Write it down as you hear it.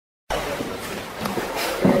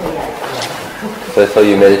So I saw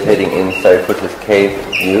you meditating in Sariputta's cave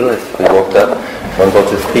view as we walked up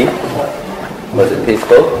Lotus Peak. Was it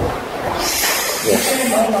peaceful? Yes.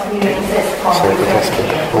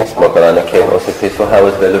 Moggallana cave also peaceful. How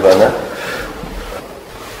was Veluvana?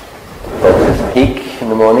 Lotus Peak in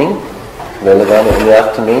the morning, Veluvana in the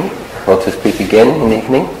afternoon, Lotus Peak again in the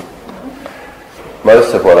evening.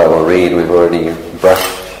 Most of what I will read we've already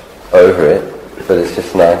brushed over it, but it's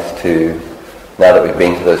just nice to, now that we've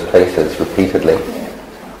been to those places repeatedly,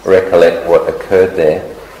 recollect what occurred there.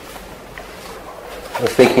 I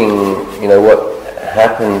was thinking, what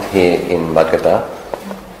happened here in Magadha,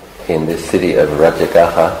 in this city of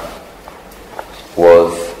Rajagaha,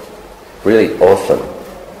 was really awesome.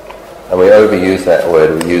 And we overuse that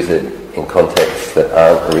word, we use it in contexts that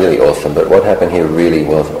aren't really awesome, but what happened here really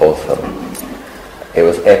was awesome. It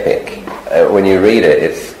was epic. When you read it,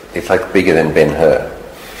 it's like bigger than Ben-Hur.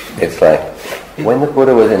 It's like, when the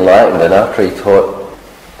Buddha was enlightened and after he taught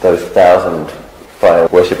those 1,000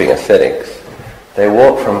 fire-worshipping ascetics, they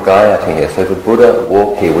walked from Gaya to here. So the Buddha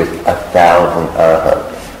walked here with 1,000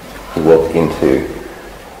 arahants. He walked into,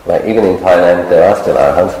 even in Thailand there are still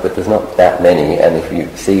arahants, but there's not that many, and if you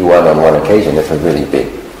see one on one occasion, it's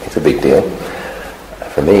a big deal.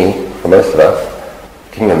 For me, for most of us,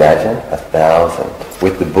 can you imagine 1,000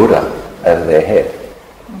 with the Buddha as their head?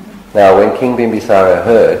 Now when King Bimbisara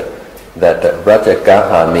heard that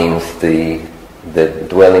Rajagaha means the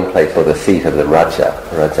dwelling place or the seat of the Raja,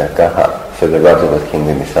 Rajagaha. So the Raja was King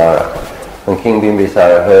Bimbisara. When King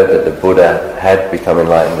Bimbisara heard that the Buddha had become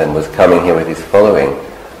enlightened and was coming here with his following,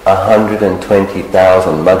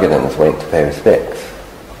 120,000 Magadhans went to pay respects.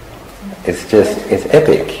 It's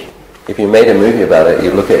epic. If you made a movie about it,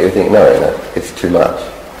 you look at it and think, no, it's too much.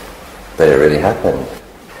 But it really happened.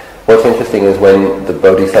 What's interesting is when the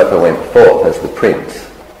Bodhisattva went forth as the prince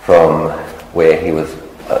from where he was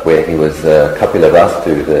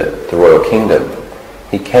Kapilavastu, the royal kingdom,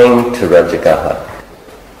 he came to Rajagaha,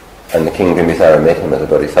 and the King Bimbisara met him as a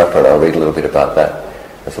Bodhisattva, and I'll read a little bit about that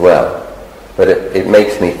as well. But it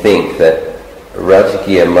makes me think that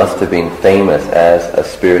Rajagaha must have been famous as a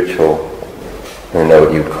spiritual, I don't know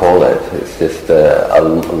what you'd call it, it's just a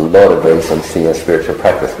lot of very sincere spiritual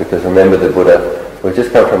practice, because remember the Buddha, we've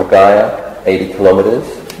just come from Gaya, 80 kilometers.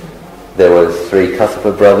 There was 3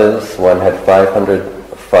 Kassapa brothers, one had 500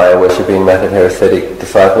 fire-worshipping Mathadhara ascetic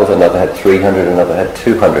disciples, another had 300, another had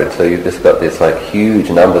 200. So you've just got this huge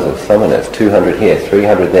numbers of samanas, 200 here,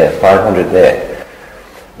 300 there, 500 there.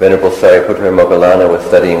 Venerable Sariputta and Moggallana were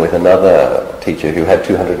studying with another teacher who had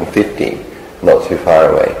 250, not too far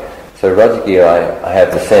away. So Rajagaha, I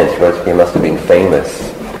have the sense, Rajagaha must have been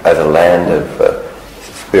famous as a land of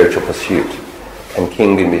spiritual pursuit. And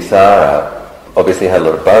King Bimbisara obviously had a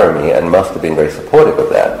lot of barami and must have been very supportive of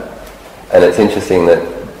that. And it's interesting that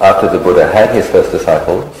after the Buddha had his first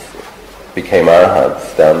disciples, became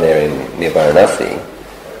arahants down there near Varanasi,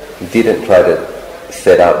 he didn't try to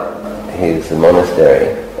set up his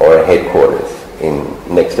monastery or a headquarters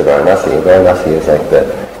next to Varanasi. Varanasi is like the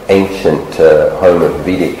ancient home of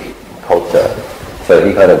Vedic culture. So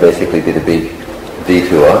he kind of basically did a big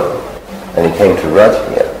detour and he came to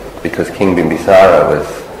Rajagaha because King Bimbisara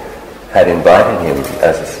had invited him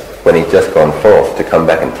when he'd just gone forth to come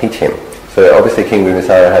back and teach him. So obviously King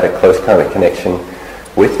Bimbisara had a close karmic connection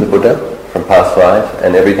with the Buddha from past lives,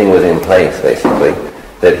 and everything was in place basically,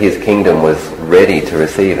 that his kingdom was ready to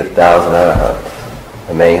receive 1,000 arahants.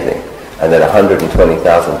 Amazing. And that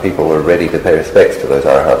 120,000 people were ready to pay respects to those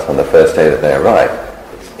arahants on the first day that they arrived.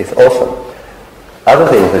 It's awesome. Other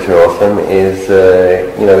things which are awesome is,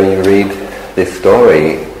 when you read this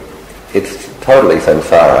story, it's totally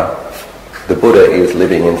samsara. The Buddha is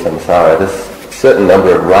living in samsara. There's a certain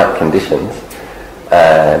number of right conditions,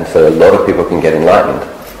 and so a lot of people can get enlightened.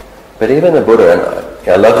 But even the Buddha, and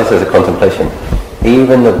I love this as a contemplation,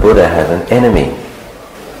 even the Buddha has an enemy.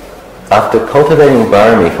 After cultivating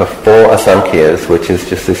barami for 4 asankhya's, which is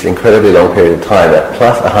just this incredibly long period of time, at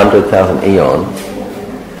plus 100,000 eons,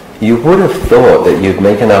 you would have thought that you'd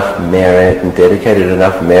make enough merit and dedicated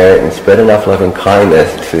enough merit and spread enough love and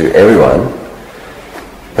kindness to everyone.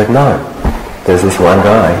 But no, there's this one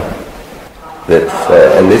guy that's,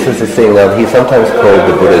 and this is the thing, now he's sometimes called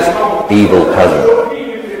the Buddha's evil cousin.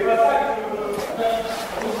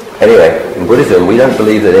 Anyway, in Buddhism we don't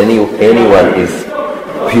believe that anyone is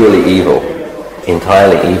purely evil,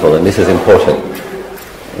 entirely evil, and this is important.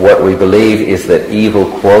 What we believe is that evil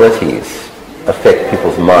qualities affect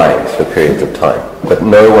people's minds for periods of time, but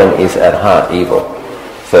no one is at heart evil.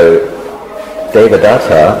 So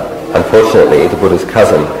Devadatta, unfortunately, the Buddha's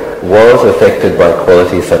cousin, was affected by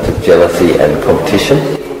qualities such as jealousy and competition,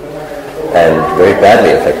 and very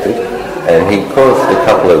badly affected. And he caused a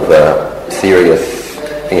couple of serious,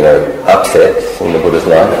 upsets in the Buddha's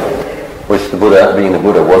life, which the Buddha, being the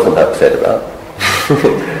Buddha, wasn't upset about.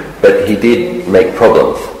 But he did make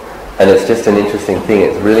problems. And it's just an interesting thing.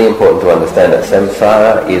 It's really important to understand that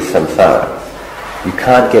samsara is samsara. You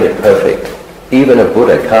can't get it perfect. Even a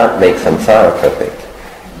Buddha can't make samsara perfect.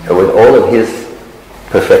 And with all of his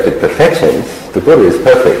perfected perfections, the Buddha is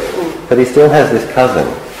perfect. But he still has this cousin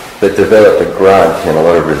that developed a grudge and a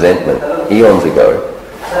lot of resentment eons ago,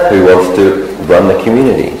 who wants to run the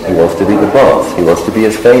community. He wants to be the boss. He wants to be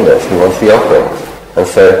as famous. He wants the offerings. And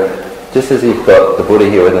so, just as you've got the Buddha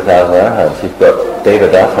here with 1,000 arahants, you've got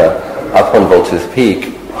Devadatta up on Vulture's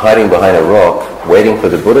Peak, hiding behind a rock, waiting for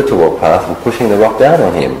the Buddha to walk past and pushing the rock down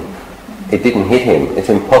on him. It didn't hit him. It's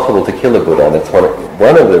impossible to kill a Buddha, and it's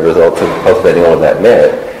one of the results of cultivating all of that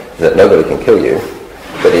merit is that nobody can kill you.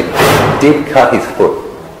 But it did cut his foot.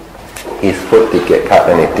 His foot did get cut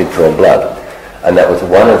and it did draw blood. And that was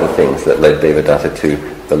one of the things that led Devadatta to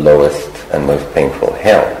the lowest and most painful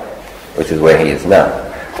hell, which is where he is now.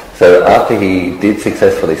 So after he did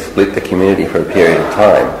successfully split the community for a period of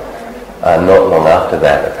time, not long after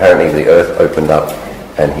that, apparently the earth opened up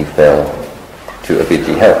and he fell to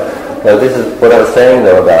Avijji hell. Now this is what I was saying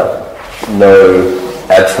though about no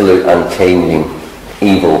absolute unchanging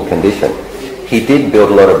evil condition. He did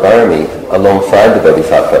build a lot of barami alongside the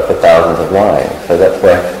Bodhisattva for thousands of lives. So that's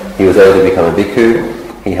why he was able to become a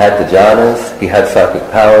bhikkhu. He had the jhanas, he had psychic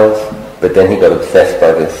powers, but then he got obsessed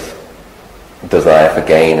by this desire for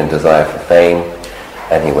gain and desire for fame,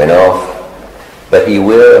 and he went off. But he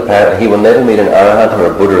will never meet an arahant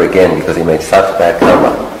or a Buddha again because he made such bad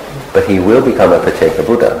karma. But he will become a Pacceka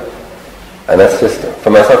Buddha. And that's just,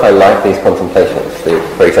 for myself, I like these contemplations.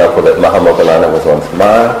 For example, that Mahamoggallana was once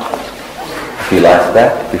Mara. If you like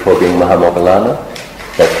that, before being Mahamoggallana,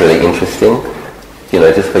 that's really interesting,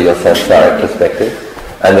 just for your samsaric perspective.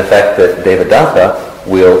 And the fact that Devadatta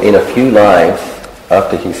will, in a few lives,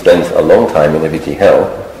 after he spends a long time in Avijji hell,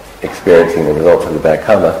 experiencing the results of the bad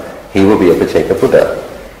karma, he will be a Pacceka Buddha.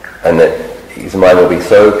 And that his mind will be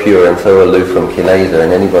so pure and so aloof from kilesa,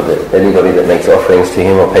 and anybody that makes offerings to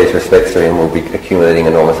him or pays respects to him will be accumulating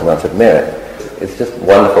enormous amounts of merit. It's just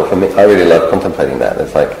wonderful for me. I really love contemplating that.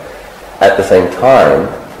 It's like, at the same time,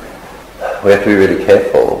 we have to be really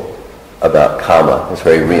careful about karma. It's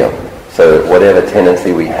very real. So whatever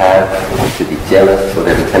tendency we have to be jealous,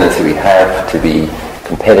 whatever tendency we have to be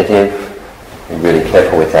competitive, be really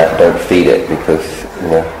careful with that. Don't feed it, because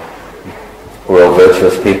we're all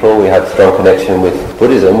virtuous people. We have strong connection with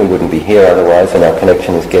Buddhism. We wouldn't be here otherwise, and our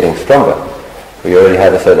connection is getting stronger. We already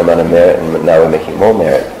had a certain amount of merit, and now we're making more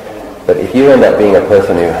merit. But if you end up being a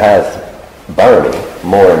person who has barami,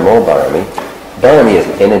 more and more barami, barami is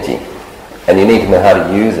energy, and you need to know how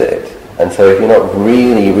to use it. And so if you're not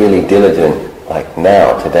really, really diligent, like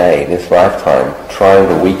now, today, this lifetime, trying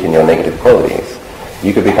to weaken your negative qualities,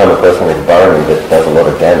 you could become a person with barami that does a lot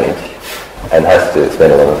of damage and has to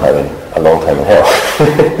spend a long time in hell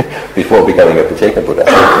before becoming a Pacceka Buddha.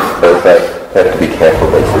 So it's like, you have to be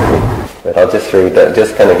careful, basically. But I'll just read that,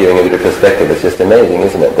 just kind of giving a bit of perspective. It's just amazing,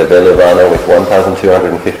 isn't it? The Veluvana with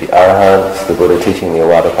 1,250 arahants, the Buddha teaching the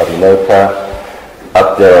Awada Patinoka,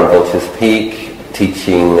 up there on Vulture's Peak,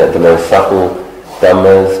 teaching the most subtle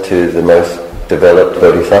dhammas to the most developed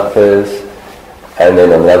bodhisattvas. And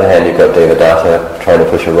then on the other hand, you've got Devadatta trying to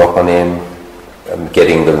push a rock on him,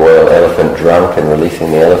 getting the royal elephant drunk and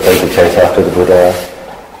releasing the elephant to chase after the Buddha.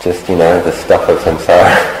 Just, the stuff of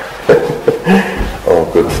samsara. All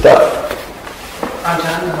good stuff.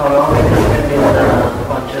 Ajahn, how long has it been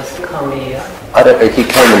conscious coming here? I don't know, he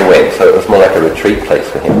came and went, so it was more like a retreat place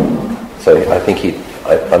for him. So I think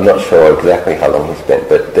I'm not sure exactly how long he spent,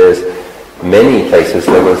 but there's many places.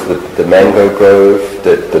 There was the mango grove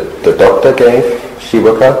that the doctor gave,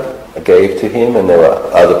 Shiwaka, gave to him, and there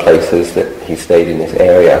were other places that he stayed in this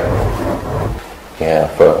area,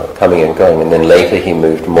 for coming and going. And then later he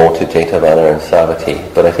moved more to Jetavana and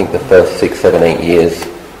Savatthi, but I think the first 6, 7, 8 years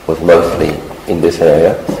was mostly in this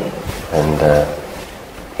area,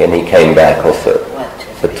 and he came back also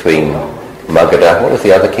between Magadha, what was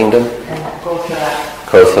the other kingdom?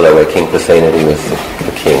 Kosala, where King Prasenadi was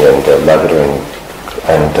the king, and Magadha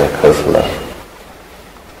and Kosala.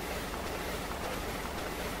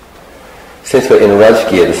 Since we're in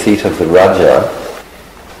Rajgir, the seat of the Raja,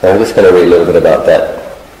 I'm just going to read a little bit about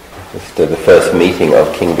that. It's the first meeting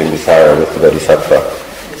of King Bimbisara with the Bodhisattva.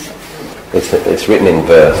 It's written in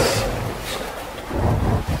verse,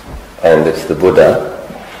 and it's the Buddha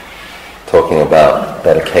talking about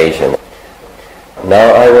that occasion.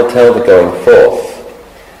 Now I will tell the going forth.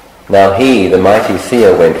 Now he, the mighty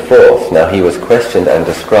seer, went forth. Now he was questioned and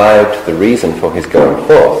described the reason for his going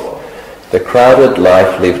forth. The crowded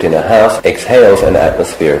life lived in a house exhales an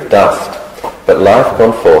atmosphere of dust, but life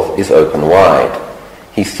gone forth is open wide.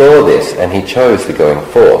 He saw this, and he chose the going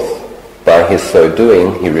forth. By his so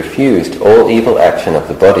doing, he refused all evil action of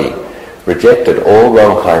the body, rejected all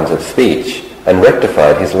wrong kinds of speech, and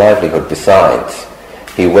rectified his livelihood besides.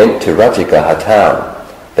 He went to Rajagaha town,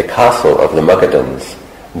 the castle of the Magadhans.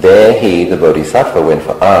 There he, the Bodhisattva, went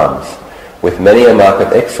for alms. With many a mark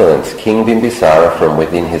of excellence, King Bimbisara from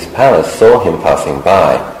within his palace saw him passing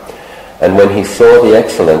by. And when he saw the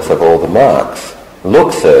excellence of all the marks,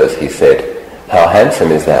 "Look, sirs," he said, "how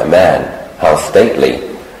handsome is that man, how stately,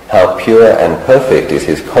 how pure and perfect is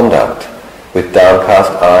his conduct, with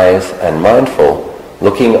downcast eyes and mindful,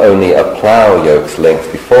 looking only a plough yoke's length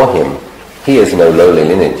before him. He is no lowly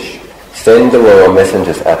lineage. Send the royal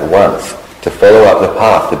messengers at once to follow up the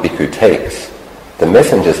path the bhikkhu takes." The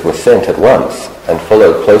messengers were sent at once and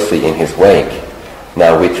followed closely in his wake.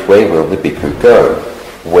 Now which way will the bhikkhu go?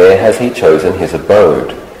 Where has he chosen his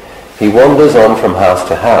abode? He wanders on from house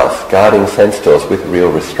to house, guarding sense doors with real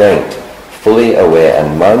restraint, fully aware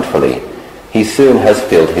and mindfully. He soon has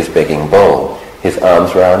filled his begging bowl. His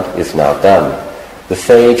alms round is now done. The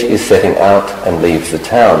sage is setting out and leaves the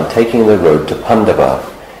town, taking the road to Pandava.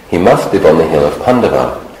 He must live on the hill of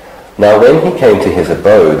Pandava. Now when he came to his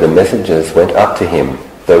abode, the messengers went up to him,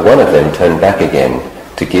 though one of them turned back again,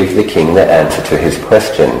 to give the king the answer to his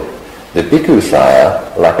question. The bhikkhu, sire,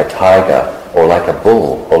 like a tiger, or like a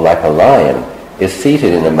bull, or like a lion, is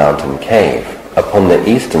seated in a mountain cave, upon the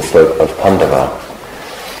eastern slope of Pandava.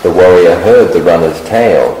 The warrior heard the runner's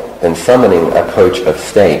tale, then summoning a coach of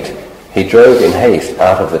state, he drove in haste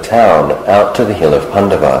out of the town, out to the hill of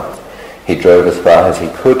Pandava. He drove as far as he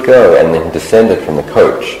could go, and then descended from the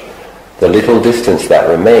coach. The little distance that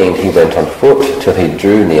remained he went on foot till he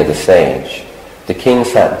drew near the sage. The king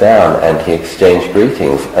sat down, and he exchanged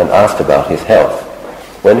greetings and asked about his health.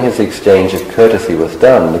 When his exchange of courtesy was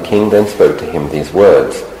done, the king then spoke to him these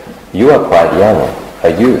words: "You are quite young,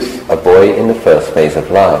 a youth, a boy in the first phase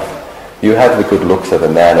of life. You have the good looks of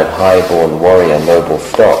a man of high-born warrior noble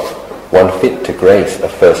stock, one fit to grace a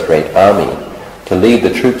first-rate army, to lead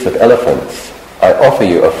the troops of elephants. I offer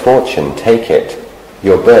you a fortune, take it.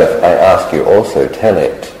 Your birth, I ask you also, tell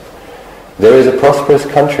it. There is a prosperous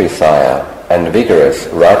country, sire, and vigorous,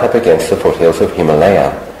 right up against the foothills of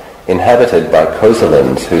Himalaya, inhabited by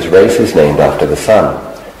Kosalans, whose race is named after the sun,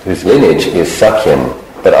 whose lineage is Sakyan.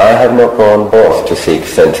 But I have not gone forth to seek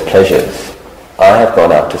sense pleasures. I have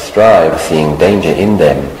gone out to strive, seeing danger in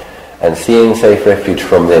them, and seeing safe refuge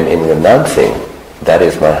from them in renouncing. That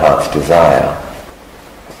is my heart's desire."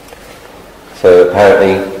 So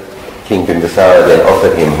apparently King Bimbisara then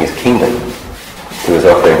offered him his kingdom. He was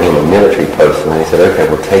offering him a military post, and he said, "Okay,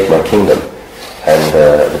 well, take my kingdom." And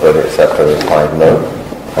the Bodhisattva replied, "No,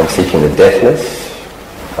 I'm seeking the deathless.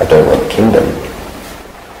 I don't want the kingdom."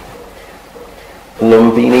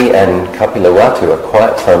 Lumbini and Kapilavatthu are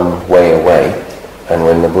quite some way away, and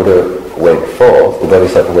when the Buddha went forth, the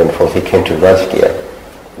Bodhisattva went forth, he came to Rajgir.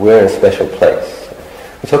 We're in a special place.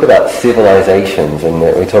 We talk about civilizations, and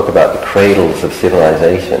we talk about the cradles of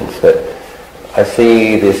civilizations, but I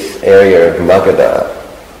see this area of Magadha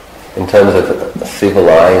in terms of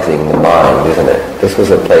civilizing the mind, isn't it? This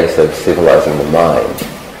was a place of civilizing the mind.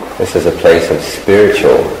 This is a place of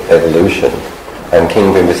spiritual evolution. And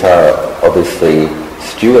King Bimbisara obviously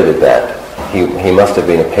stewarded that. He must have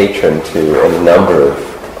been a patron to a number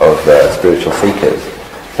of spiritual seekers,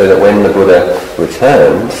 so that when the Buddha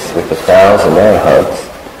returns with the 1,000 arahants,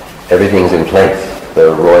 everything's in place.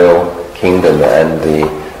 The royal kingdom and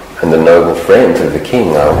the noble friends of the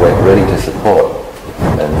king are ready to support,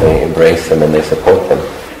 and they embrace them and they support them.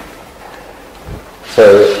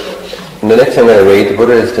 So the next I'm going to read, the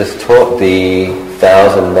Buddha has just taught the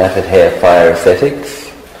 1,000 matted hair fire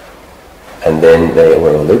ascetics, and then they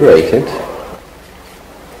were liberated.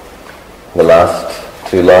 The last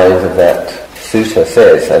two lines of that sutta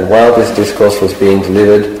says, "And while this discourse was being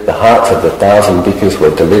delivered, the hearts of the 1,000 bhikkhus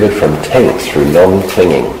were delivered from taints through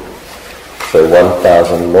non-clinging." So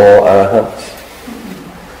 1,000 more arahants.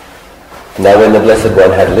 Now when the Blessed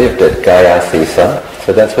One had lived at Gayasisa,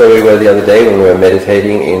 so that's where we were the other day when we were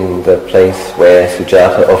meditating in the place where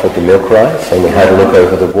Sujata offered the milk rice, and we had a look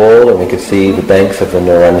over the wall and we could see the banks of the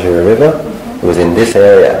Naranjara River. It was in this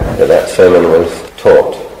area that sermon was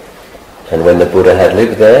taught. And when the Buddha had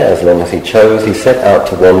lived there, as long as he chose, he set out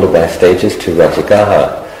to wander by stages to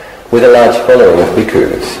Rajagaha, with a large following of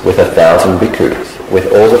bhikkhus, with 1,000 bhikkhus, with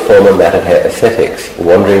all the former matted hair ascetics.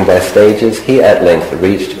 Wandering by stages, he at length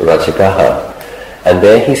reached Rajagaha. and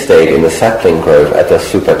there he stayed in the sapling grove at the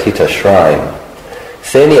Supatita shrine.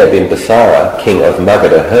 Senia Bimbisara, king of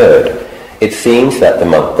Magadha, heard. It seems that the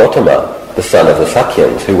monk Gautama, the son of the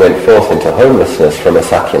Sakyans, who went forth into homelessness from a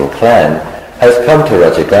Sakyan clan, has come to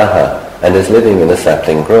Rajagaha and is living in the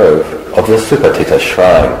sapling grove of the Supatita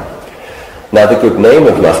shrine. Now the good name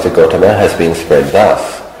of Master Gautama has been spread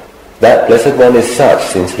thus. That Blessed One is such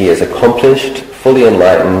since he is accomplished, fully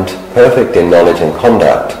enlightened, perfect in knowledge and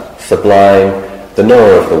conduct, sublime, the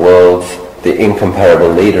knower of the worlds, the incomparable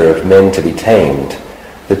leader of men to be tamed,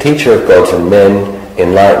 the teacher of gods and men,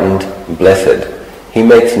 enlightened, blessed. He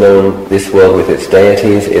makes known this world with its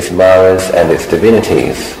deities, its maras and its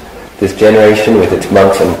divinities, this generation with its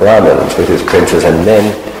monks and brahmins, with its princes and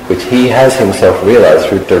men, which he has himself realized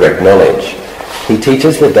through direct knowledge. He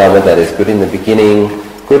teaches the Dhamma that is good in the beginning,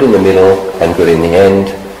 good in the middle, and good in the end,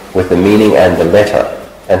 with the meaning and the letter.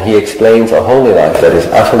 And he explains a holy life that is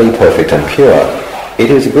utterly perfect and pure. It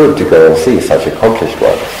is good to go and see such accomplished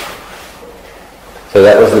ones. So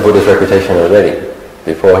that was the Buddha's reputation already,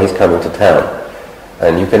 before he's come into town.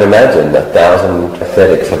 And you can imagine 1,000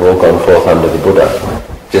 ascetics have all gone forth under the Buddha,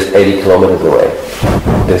 just 80 kilometers away.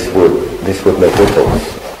 This would make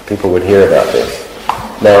ripples. People would hear about this.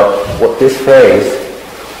 Now, what this phrase,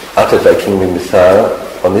 uttered by King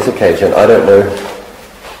Bimbisara, on this occasion, I don't know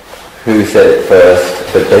who said it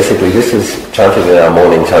first, but basically this is chanted in our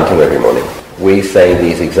morning chanting every morning. We say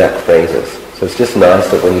these exact phrases. So it's just nice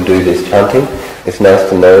that when you do this chanting, it's nice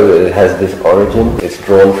to know that it has this origin. It's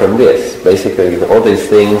drawn from this. Basically, all these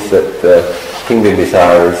things that King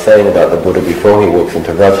Bimbisara is saying about the Buddha before he walks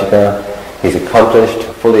into Rajagaha, he's accomplished,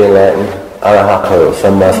 fully enlightened, Ajahn Achalo,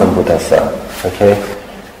 Samma Sambuddhassa, okay?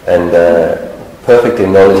 And perfect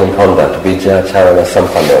in knowledge and conduct, Vijja Charana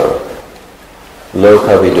Sampanno,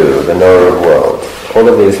 Loka Vidu, the knower of worlds. All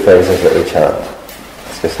of these phrases that we chant.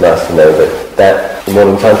 It's just nice to know that the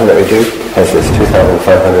morning chanting that we do has this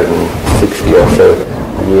 2,560 or so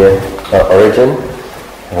year origin,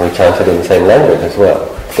 and we chant it in the same language as well,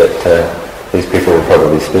 that these people were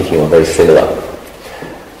probably speaking or very similar.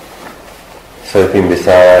 So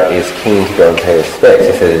Bimbisara is keen to go and pay respects.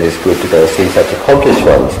 He said it is good to go and see such accomplished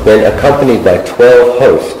ones. Then accompanied by 12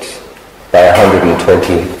 hosts, by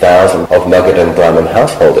 120,000 of Magadhan Brahmin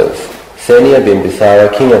householders, Senia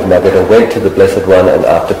Bimbisara, king of Magadha, went to the Blessed One, and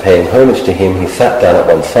after paying homage to him, he sat down at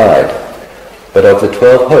one side. But of the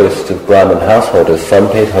 12 hosts of Brahmin householders, some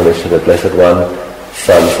paid homage to the Blessed One,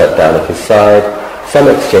 some sat down at his side, some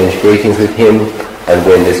exchanged greetings with him, and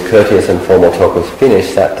when this courteous and formal talk was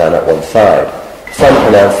finished, sat down at one side. Some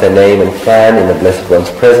pronounced their name and clan in the Blessed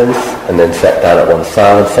One's presence, and then sat down at one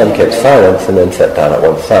side. Some kept silence, and then sat down at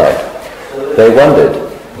one side. They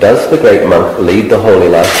wondered, does the great monk lead the holy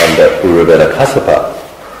life under Uruvela Kassapa?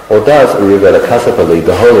 Or does Uruvela Kassapa lead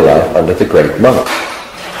the holy life under the great monk?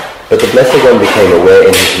 But the Blessed One became aware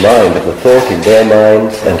in his mind of the thought in their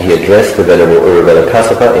minds, and he addressed the Venerable Uruvela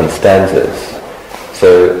Kassapa in stanzas.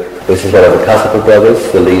 So this is one of the Kassapa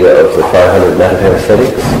brothers, the leader of the 500 Mattapam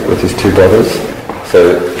ascetics, with his two brothers.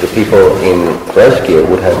 So the people in Rajgir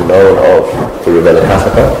would have known of Uruvela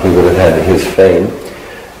Kassapa. He would have had his fame,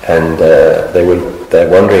 and they're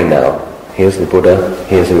wondering now, here's the Buddha,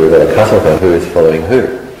 here's Uruvela Kassapa, who is following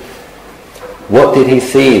who? What did he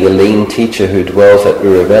see, the lean teacher who dwells at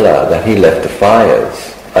Uruvela, that he left the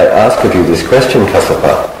fires? I ask of you this question,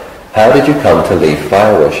 Kassapa. How did you come to leave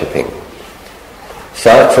fire worshipping?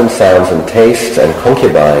 Sights and sounds and tastes and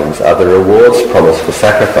concubines are the rewards promised for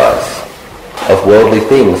sacrifice. Of worldly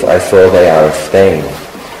things I saw they are a stain.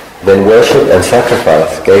 Then worship and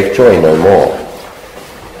sacrifice gave joy no more.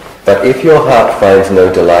 But if your heart finds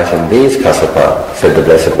no delight in these, Kassapa, said the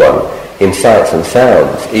Blessed One, in sights and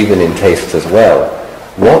sounds, even in tastes as well,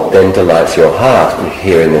 what then delights your heart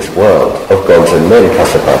here in this world? Of gods and men,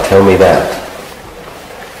 Kassapa, tell me that.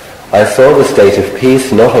 I saw the state of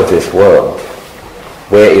peace not of this world,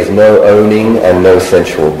 where is no owning and no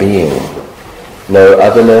sensual being, no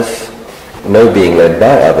otherness, no being led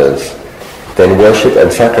by others, then worship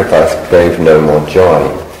and sacrifice gave no more joy.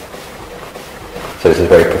 So this is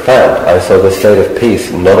very profound. I saw the state of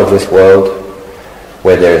peace not of this world,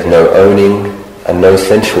 where there is no owning and no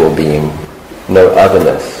sensual being, no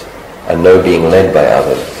otherness, and no being led by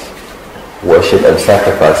others. Worship and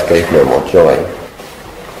sacrifice gave no more joy.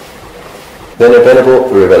 Then a Venerable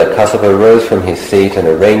Uruvela Kassapa rose from his seat, and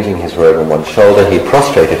arranging his robe on one shoulder, he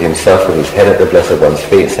prostrated himself with his head at the Blessed One's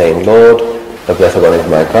feet, saying, Lord, the Blessed One is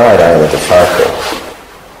my guide, I am a disciple.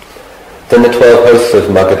 Then the 12 hosts of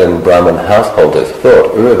Magadhan Brahmin householders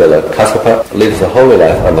thought, Uruvela Kassapa lives a holy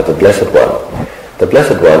life under the Blessed One. The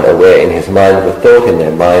Blessed One, aware in his mind of the thought in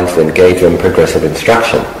their minds, then gave them progressive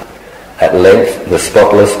instruction. At length, the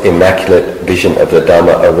spotless, immaculate vision of the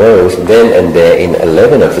Dhamma arose then and there in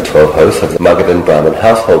 11 of the 12 hosts of the Magadhan Brahmin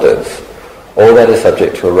householders. All that is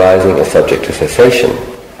subject to arising is subject to cessation,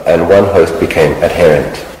 and one host became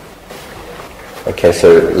adherent. Okay,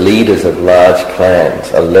 so leaders of large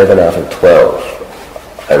clans, 11 out of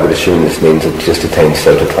 12. I would assume this means it just attained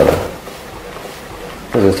Sotapanna.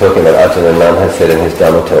 We were talking about Ajahn Achalo had said in his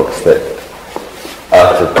Dhamma talks that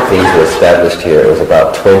after things were established here, it was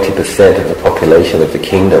about 20% of the population of the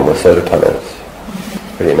kingdom were Sotapannas.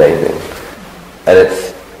 Pretty amazing. And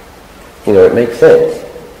it's, it makes sense.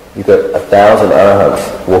 You've got 1,000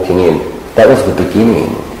 arahants walking in. That was the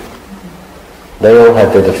beginning. They all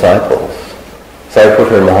had their disciples.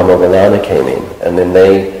 Sariputta and Mahamoggallana came in, and then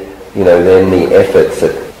then the efforts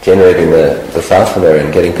at generating the sasana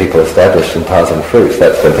and getting people established in paths and fruits,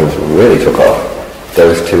 that's when things really took off.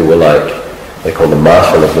 Those two were like, they called the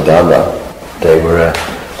marshal of the Dhamma. They were,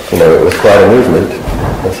 it was quite a movement.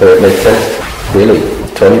 And so it makes sense, really.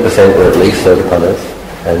 20% were at least Sotapannas,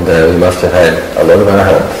 and we must have had a lot of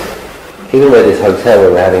arahants. Even where this hotel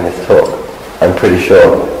where we're having this talk, I'm pretty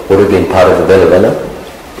sure would have been part of the Velavana.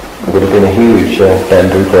 It would have been a huge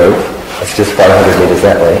bamboo grove. It's just 500 meters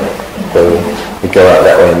that way. So we go out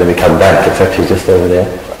that way and then we come back. It's actually just over there.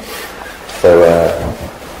 So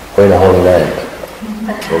we're in a holy land.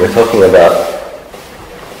 Well, we're talking about,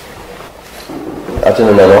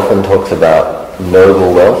 Ajahn Achalo often talks about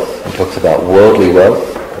noble wealth. He talks about worldly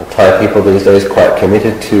wealth. Thai people these days quite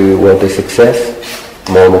committed to worldly success,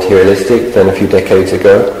 more materialistic than a few decades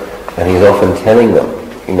ago. And he's often telling them,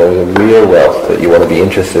 the real wealth that you want to be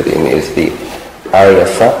interested in is the Arya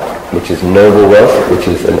Sat, which is noble wealth, which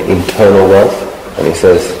is an internal wealth. And he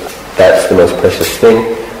says that's the most precious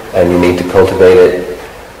thing, and you need to cultivate it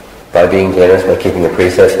by being generous, by keeping the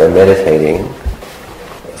precepts, by meditating.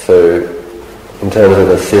 So in terms of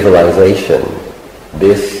a civilization,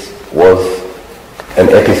 this was an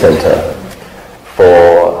epicenter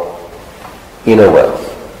for inner wealth.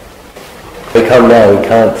 We come now, we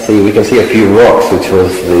can see a few rocks, which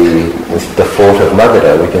was the fort of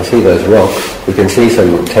Magadha. We can see those rocks. We can see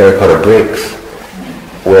some terracotta bricks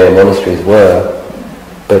where monasteries were,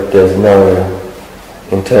 but there's no,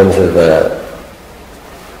 in terms of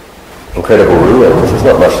incredible ruins, there's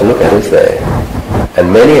not much to look at, is there?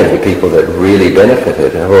 And many of the people that really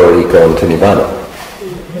benefited have already gone to Nibbana.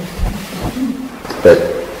 But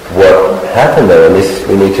what happened though, and this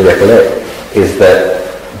we need to recollect, is that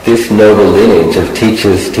this noble lineage of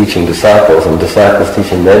teachers teaching disciples and disciples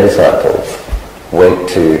teaching their disciples went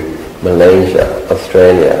to Malaysia,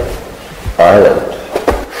 Australia, Ireland.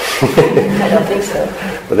 I don't think so.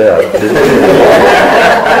 Well, there are.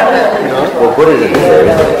 Well, Buddhism is there,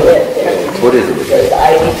 isn't it? Buddhism is there.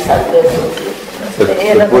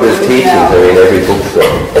 The Buddha's teachings are in every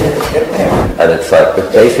bookstore. And it's like,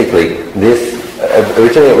 but basically, this,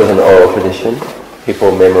 originally it was an oral tradition. People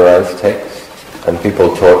memorized texts and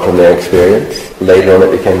people taught from their experience. Later on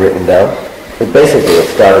it became written down. But basically it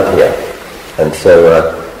started here. And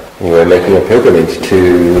so we were making a pilgrimage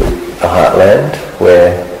to the heartland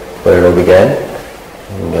where it all began.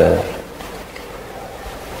 And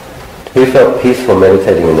who felt peaceful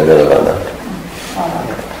meditating in the Velavana?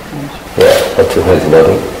 Yeah, lots of heads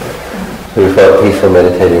nodding. Who felt peaceful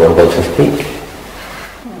meditating on Vulture's Peak?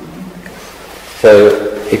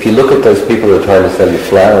 So if you look at those people who are trying to sell you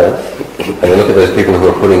flowers, and you look at those people who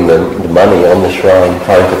are putting the money on the shrine,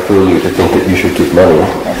 trying to fool you to think that you should give money,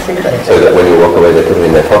 so that when you walk away they put it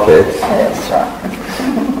in their pockets. That's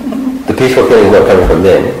right. The peaceful feeling is not coming from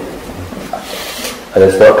them, and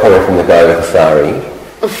it's not coming from the guy with the sari.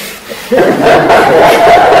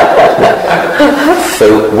 So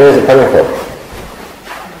where is it coming from?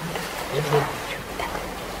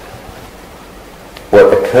 What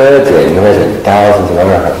occurred then, imagine thousands of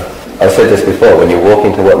arahants. I've said this before, when you walk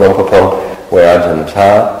into Wat Nong Papong, where Ajahn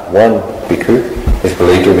Chah, one bhikkhu, is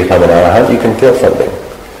believed to become an arahant, you can feel something.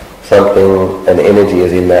 An energy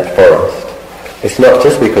is in that forest. It's not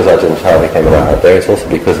just because Ajahn Chah became an arahant there, it's also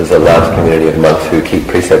because there's a large community of monks who keep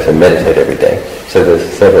precepts and meditate every day. So there's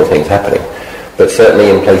several things happening. But certainly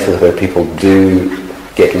in places where people do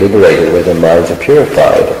get liberated, where their minds are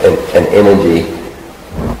purified, and energy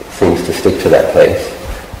seems to stick to that place.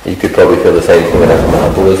 You could probably feel the same thing at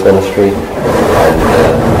Mahabuddha's monastery and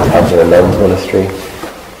Ajahn Achalo's monastery.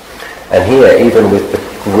 And here, even with the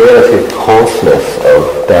relative coarseness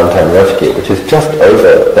of downtown Rajgir, which is just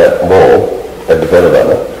over that wall at the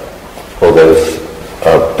Velavana, all those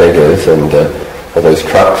beggars and all those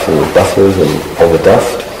trucks and buses and all the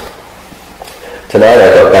dust, Tonight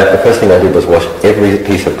I got back, the first thing I did was wash every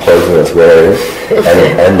piece of clothing I was wearing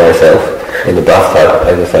and myself in the bathtub.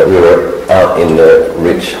 I just we were out in the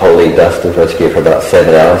rich, holy dust of Rajagir for about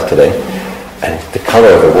 7 hours today. And the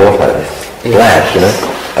colour of the water is black,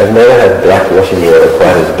 I've never had black washing water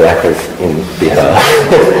quite as black as in Bihar.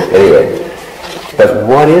 Anyway, but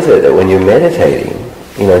what is it that when you're meditating,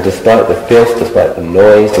 despite the filth, despite the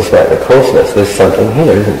noise, despite the coarseness, there's something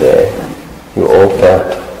here, isn't there? You all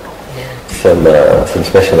felt some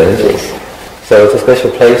special energy. So it's a special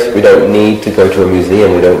place. We don't need to go to a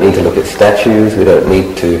museum. We don't need to look at statues. We don't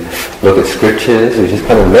need to look at scriptures. We just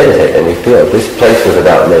come and meditate and we feel. This place was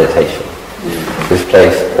about meditation. This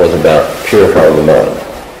place was about purifying the mind.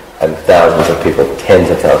 And thousands of people, tens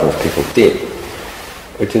of thousands of people did.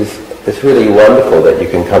 It's really wonderful that you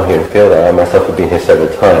can come here and feel that. I myself have been here several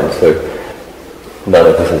times, so none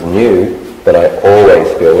of this is new. But I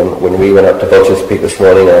always feel, when we went up to Vulture's Peak this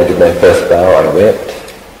morning and I did my first bow, I wept.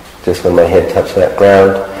 Just when my head touched that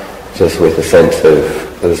ground, just with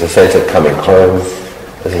there's a sense of coming home.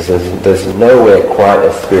 There's nowhere quite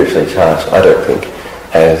as spiritually charged, I don't think,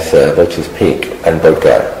 as Vulture's Peak and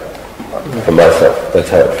Bodhgaya. For myself, that's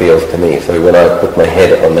how it feels to me. So when I put my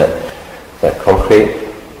head on that concrete,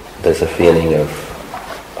 there's a feeling of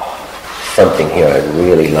something here I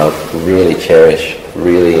really love, really cherish,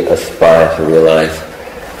 really aspire to realize.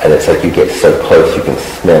 And it's like you get so close you can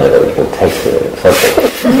smell it or you can taste it or something.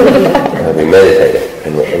 And we meditate it,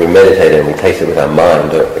 and we taste it with our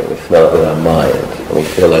mind, don't we? We smell it with our mind, and we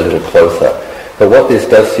feel a little closer. But what this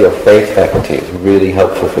does to your faith faculty is really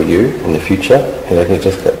helpful for you in the future.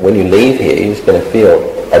 When you leave here, you're just going to feel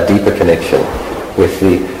a deeper connection with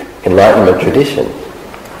the Enlightenment tradition.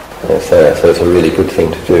 So it's a really good thing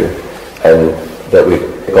to do. And that we've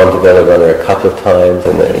gone to Velarunner a couple of times,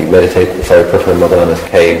 and that you meditate at Sariputta and Moggallana's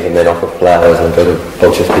caves, and then offer flowers and go to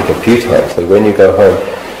Vulture's Peak a few times. So when you go home,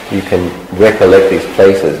 you can recollect these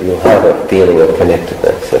places. You'll have a feeling of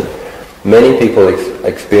connectedness. And many people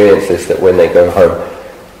experience this, that when they go home,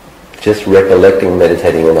 just recollecting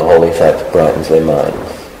meditating on the holy sites brightens their minds.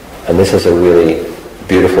 And this is a really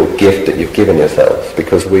beautiful gift that you've given yourselves,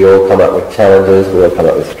 because we all come up with challenges, we all come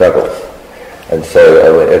up with struggles. And so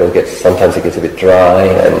sometimes it gets a bit dry,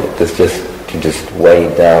 and you're just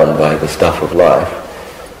weighed down by the stuff of life.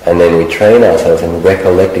 And then we train ourselves in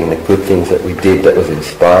recollecting the good things that we did that was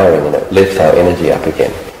inspiring, and it lifts our energy up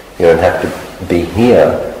again. You don't have to be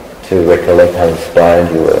here to recollect how inspired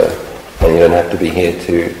you were, and you don't have to be here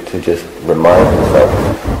to just remind yourself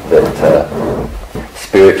that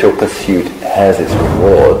spiritual pursuit has its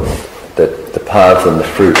rewards, that the paths and the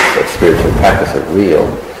fruits of spiritual practice are real.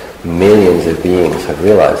 Millions of beings have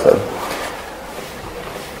realized them.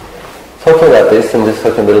 Talking about this, and just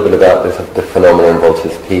talking a little bit about the phenomenon in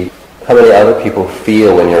Vulture's Peak, how many other people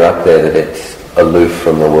feel when you're up there that it's aloof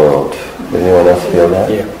from the world? Does anyone else feel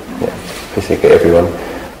that? Yeah. Basically everyone.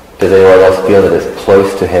 Does anyone else feel that it's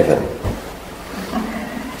close to heaven?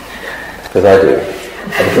 Because I do.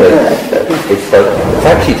 It's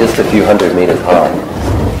actually just a few hundred meters high.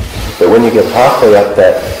 But when you get halfway up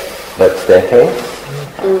that staircase,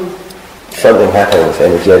 something happens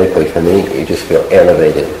energetically for me. You just feel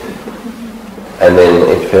elevated. And then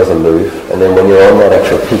it feels aloof. And then when you're on that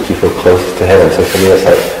actual peak, you feel close to heaven. So for me it's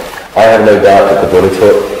like, I have no doubt that the Buddha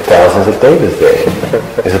taught thousands of devas there.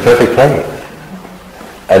 It's a perfect place.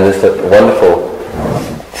 And there's a wonderful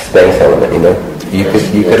space element, You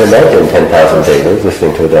could imagine 10,000 devas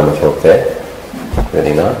listening to a Dhamma talk there.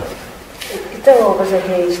 Really nice. Is there always a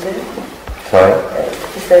haze there? Sorry?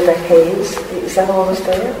 Is there a haze? Is that always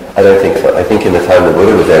there? I don't think so. I think in the time the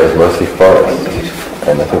Buddha was there, it was mostly forest.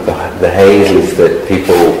 And I think the haze is that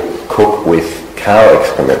people cook with cow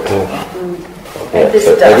excrement. Yeah,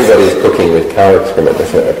 so everybody's cooking with cow excrement.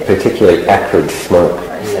 There's a particularly acrid smoke.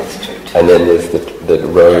 That's true. And then there's the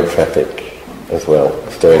road traffic as well,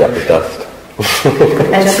 stirring up the dust.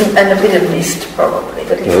 and a bit of mist, probably.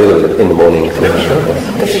 But a little bit in the morning.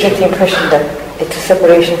 Because you get the impression that it's a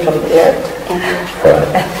separation from the earth.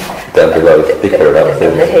 Right. Down below, it's thicker about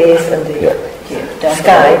things. The haze and the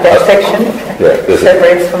sky, that section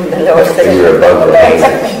separates from the lower section. You're above the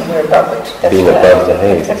haze. You're above it. Being above the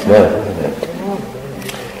haze, it's nice, isn't it?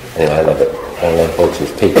 Anyway, I love it. I love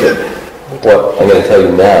Vulture's Peak. What I'm going to tell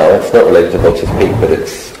you now, it's not related to Vulture's Peak, but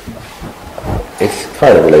it's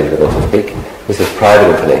kind of related to Vulture's Peak. This is private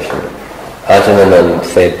information. Ajahn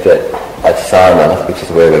said that at Sarnath, which is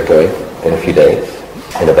where we're going in a few days,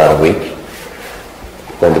 in about a week,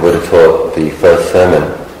 when the Buddha taught the first sermon,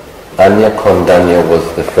 Anya Kondanya was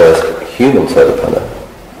the first human Sotapanna.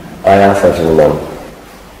 I asked Ajahn,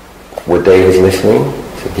 were devas listening?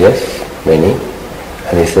 He said, yes, many.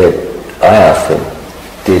 And he said, I asked him,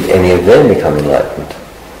 did any of them become enlightened?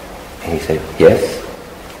 He said, yes.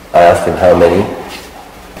 I asked him how many.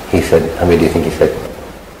 He said, how many do you think he said?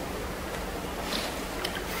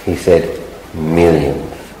 He said,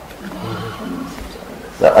 millions.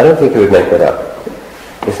 Now, I don't think he would make that up.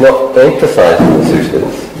 It's not emphasized in the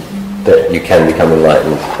sutras that you can become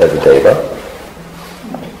enlightened as a deva.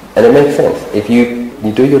 And it makes sense. If you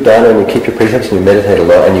do your dharma and you keep your precepts and you meditate a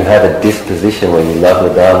lot and you have a disposition where you love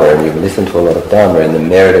the dharma and you've listened to a lot of dharma and the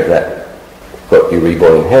merit of that got you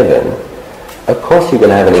reborn in heaven, of course you're going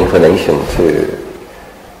to have an inclination to...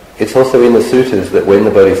 It's also in the sutras that when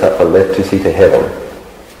the bodhisattva left to see to heaven,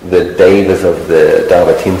 the devas of the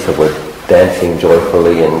Davatimsa were dancing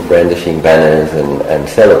joyfully and brandishing banners and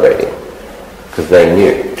celebrating. Because they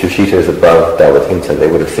knew, Tushita is above Davatimsa, they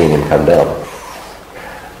would have seen him come down.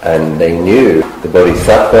 And they knew the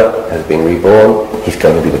bodhisattva has been reborn, he's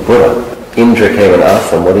going to be the Buddha. Indra came and asked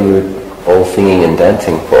them, what are you all singing and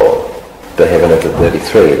dancing for? The heaven of the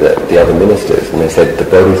 33, the other ministers. And they said, the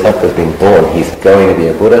bodhisattva has been born, he's going to be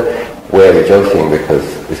a Buddha. We're rejoicing because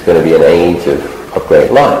it's going to be an age of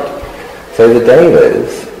great light. So the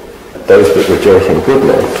devas, those that rejoice in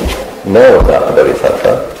goodness, know about the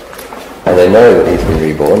bodhisattva, and they know that he's been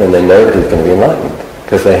reborn, and they know that he's going to be enlightened,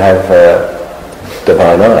 because they have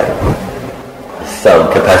divine eye,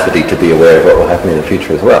 some capacity to be aware of what will happen in the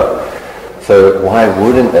future as well. So why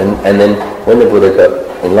wouldn't, and then when the Buddha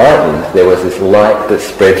got enlightened, there was this light that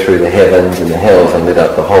spread through the heavens and the hells and lit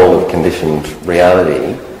up the whole of conditioned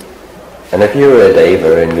reality. And if you were a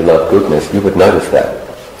deva and you loved goodness, you would notice that.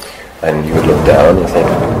 And you would look down and say,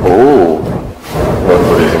 oh, well, the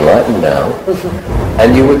Buddha's enlightened now.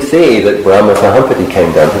 And you would see that Brahma Sahampati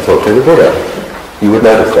came down to talk to the Buddha. You would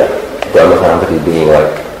notice that. Brahma Sahampati being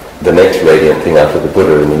like the next radiant thing after the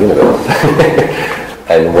Buddha in the universe.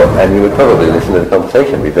 and you would probably listen to the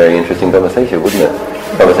conversation. It would be a very interesting conversation, wouldn't it?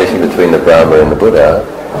 Conversation between the Brahma and the Buddha.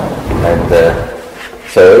 And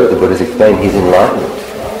so the Buddha's explained he's enlightened.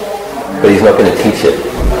 But he's not going to teach it.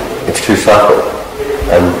 It's too subtle.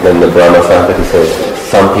 And then the Brahma Sahampati says,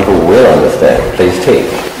 some people will understand, please teach.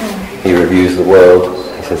 He reviews the world,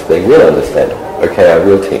 he says, they will understand. Okay, I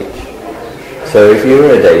will teach. So if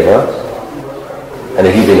you're a deva, and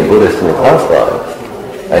if you've been a Buddhist in the past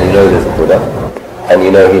lives, and you know there's a Buddha, and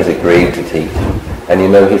you know he's agreed to teach, and you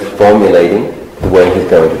know he's formulating the way he's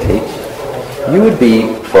going to teach, you would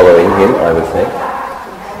be following him, I would think.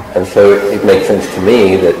 And so it makes sense to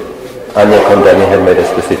me that Anya Kondani had made a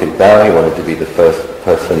specific vow. He wanted to be the first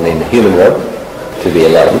person in the human realm to be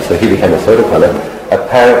enlightened, so he became a Sotapanna.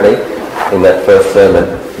 Apparently, in that first sermon,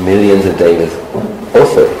 millions of devas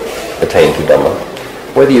also attained to Dhamma.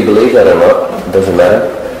 Whether you believe that or not, doesn't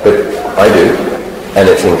matter, but I do, and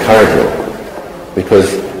it's encouraging.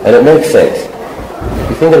 Because, and it makes sense. If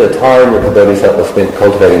you think of the time that the Bodhisattva spent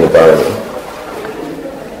cultivating the Bharani,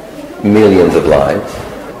 millions of lives,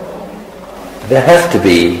 there has to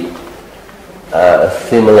be a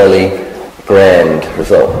similarly grand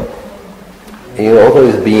result. You know, all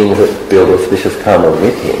those beings that build auspicious karma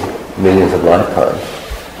with him, millions of lifetimes,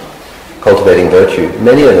 cultivating virtue,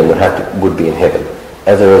 many of them would be in heaven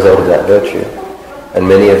as a result of that virtue. And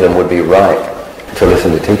many of them would be right to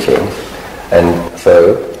listen to teachings. And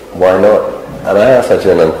so, why not? And I asked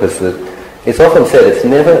Ajahn because it's often said,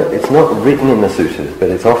 it's not written in the sutras, but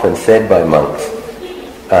it's often said by monks,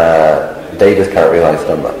 devas can't realize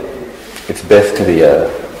Dhamma. It's best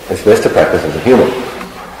to practice as a human.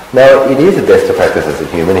 Now, it is best to practice as a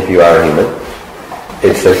human if you are a human.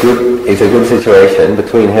 It's a good situation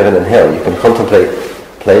between heaven and hell. You can contemplate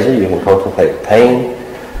pleasure, you can contemplate pain,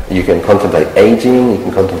 you can contemplate aging, you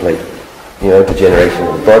can contemplate, degeneration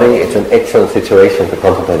of the body. It's an excellent situation for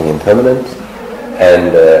contemplating impermanence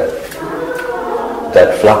and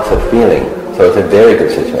that flux of feeling. So it's a very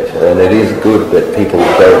good situation, and it is good that people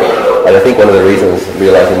don't. And I think one of the reasons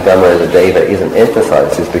realizing Dhamma as a deva isn't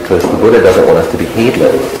emphasized is because the Buddha doesn't want us to be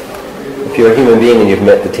heedless. If you're a human being and you've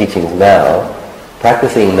met the teachings now,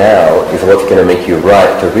 practicing now is what's going to make you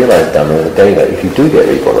right to realize Dhamma as a deva, if you do get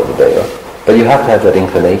reborn as a deva. But you have to have that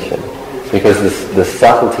inclination, because the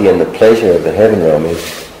subtlety and the pleasure of the heaven realm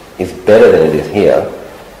is better than it is here.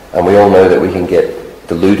 And we all know that we can get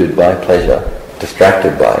deluded by pleasure,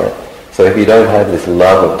 distracted by it. So if you don't have this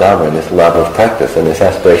love of Dhamma and this love of practice and this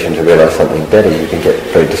aspiration to realize something better, you can get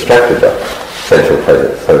very distracted by sensual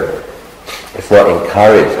pleasure. So it's not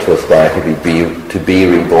encouraged to aspire to be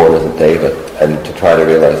reborn as a deva and to try to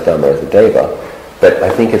realize Dhamma as a deva, but I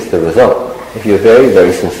think it's the result. If you're very,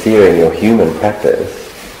 very sincere in your human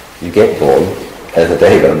practice, you get born as a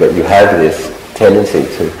deva, but you have this tendency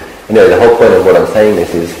to, the whole point of what I'm saying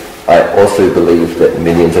is I also believe that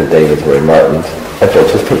millions of Davids were enlightened at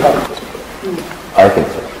Vulture's Peak. I think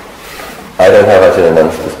so. I don't have Ajahn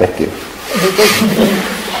Anand's perspective.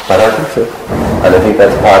 But I think so. And I think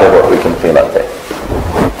that's part of what we can feel up there.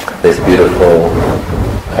 This beautiful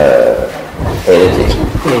energy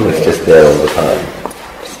that's just there all the time.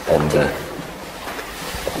 And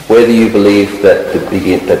whether you believe that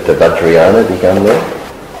the Vajrayana began there,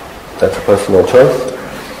 that's a personal choice.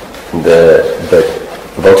 The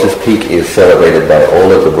Vulture's Peak is celebrated by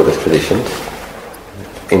all of the Buddhist traditions.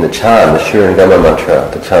 In the Chan, the Shurangama mantra,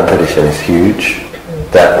 the Chan tradition is huge.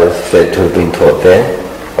 That was said to have been taught there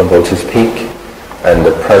on Vulture's Peak. And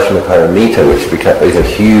the Prajnaparamita, which is a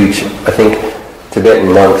huge, I think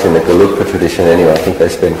Tibetan monks in the Gelugpa tradition anyway, I think they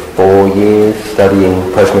spend 4 years studying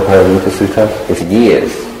Prajnaparamita Sutta. It's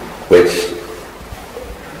years, which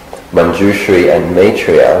Manjushri and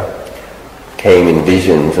Maitreya came in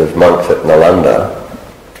visions of monks at Nalanda,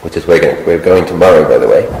 which is where we're going tomorrow, by the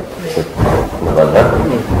way, Nalanda,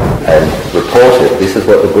 and reported this is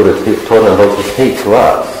what the Buddha taught on Vulture's Peak to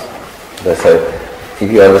us. So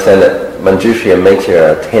if you understand that Manjushri and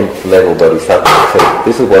Maitreya are 10th level bodhisattvas, so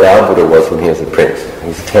this is what our Buddha was when he was a prince.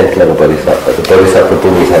 He's 10th level bodhisattva. The bodhisattva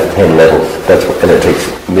Buddhas have 10 levels. And it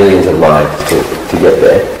takes millions of lives to get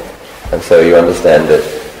there. And so you understand that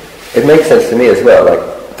it makes sense to me as well.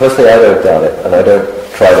 Like, personally, I don't doubt it, and I don't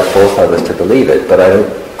try to force others to believe it, but I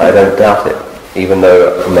don't doubt it. Even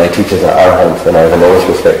though my teachers are arahants and I have enormous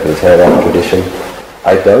respect for the Theravada tradition,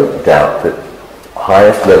 I don't doubt that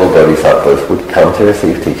highest level bodhisattvas would come to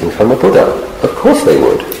receive teachings from the Buddha. Of course they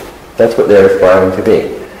would. That's what they're aspiring to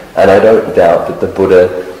be. And I don't doubt that the Buddha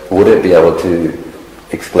wouldn't be able to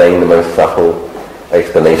explain the most subtle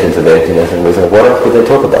explanations of emptiness and wisdom. What else would they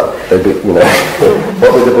talk about?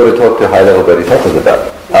 What would the Buddha talk to high-level bodhisattvas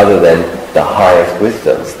about, other than the highest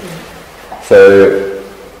wisdoms? So,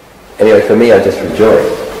 anyway, for me, I just rejoice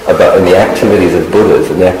in the activities of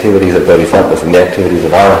Buddhas, and the activities of bodhisattvas, and the activities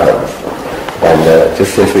of arahants. And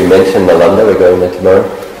just since we mentioned Nalanda, we're going there tomorrow.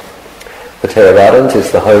 For Theravadins,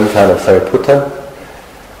 it's the hometown of Sariputta,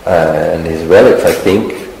 and his relics, I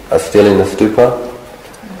think, are still in the stupa.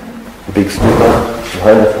 The big stupa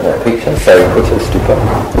behind us in that picture, Sariputta stupa.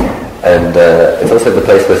 And it's also the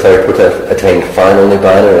place where Sariputta attained final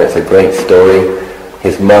nibbana, and it's a great story.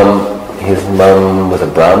 His mum was a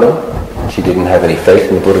Brahmin. She didn't have any faith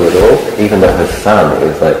in the Buddha at all, even though her son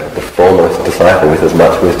is like the foremost disciple with as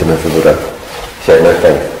much wisdom as the Buddha. She had no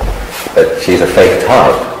faith. But she's a faith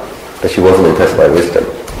type, but she wasn't impressed by wisdom.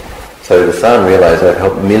 So the son realized, I've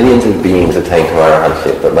helped millions of beings attain to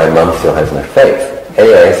arahantship, but my mum still has no faith.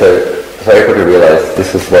 Anyway, so Sariputta realized,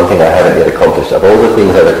 this is one thing I haven't yet accomplished. Of all the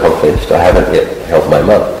things I've accomplished, I haven't yet helped my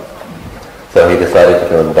mum. So he decided to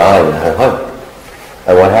go and die in her home.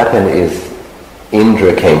 And what happened is,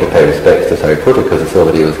 Indra came to pay respects to Sariputta because he saw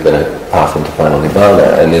that he was going to pass into final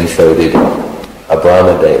nibbana, and then so did a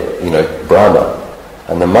Brahma.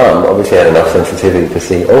 And the mum obviously had enough sensitivity to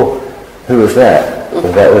see, oh, who was that?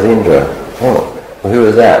 Well, that was Indra. Oh, well, who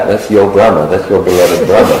was that? That's your Brahma. That's your beloved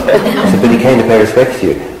Brahma. I said, but he came to pay respects to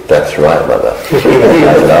you. That's right, mother.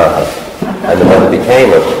 And the mother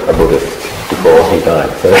became a Buddhist before he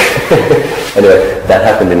died. So anyway, that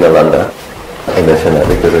happened in Nalanda. I mentioned that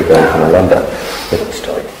because we're going to Nalanda.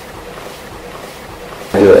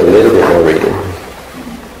 I'll do a little bit more reading.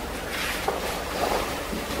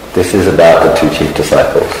 This is about the two chief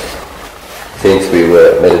disciples. Since we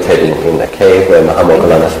were meditating in a cave where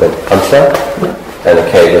Mahamoggallana spent Kamsa, and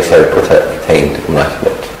a cave where Sariputta attained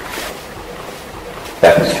enlightenment.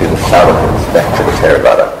 Back to the Samaritans, back to the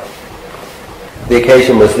Theravada. The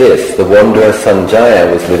occasion was this: the wanderer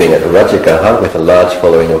Sanjaya was living at Rajagaha with a large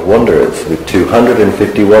following of wanderers, with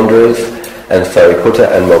 250 wanderers, and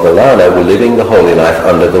Sariputta and Moggallana were living the holy life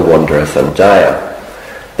under the wanderer Sanjaya.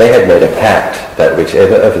 They had made a pact that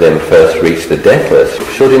whichever of them first reached the deathless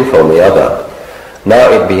should inform the other.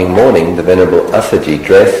 Now it being morning, the Venerable Assaji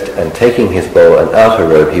dressed, and taking his bow and outer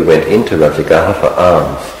robe, he went into Rajagaha for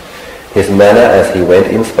alms. His manner as he went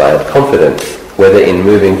inspired confidence, whether in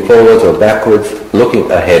moving forwards or backwards,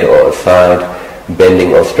 looking ahead or aside,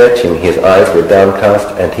 bending or stretching, his eyes were downcast,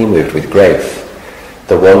 and he moved with grace.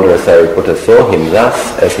 The wanderer Sariputta saw him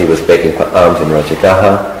thus as he was begging for alms in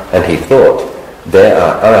Rajagaha, and he thought, there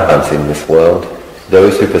are arahants in this world,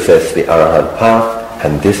 those who possess the arahant path,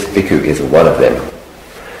 and this bhikkhu is one of them.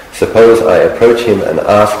 Suppose I approach him and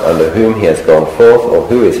ask under whom he has gone forth, or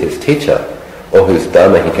who is his teacher, or whose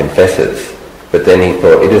dharma he confesses. But then he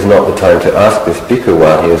thought, it is not the time to ask this bhikkhu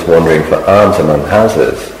while he is wandering for alms among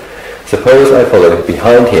houses. Suppose I follow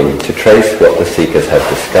behind him to trace what the seekers have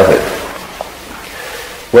discovered.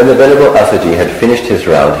 When the Venerable Assaji had finished his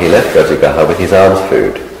round, he left Rajagaha with his alms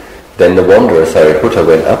food. Then the wanderer Sariputta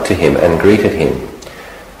went up to him and greeted him.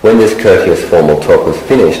 When this courteous formal talk was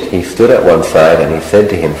finished, he stood at one side and he said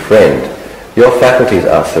to him, "Friend, your faculties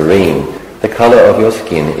are serene. The colour of your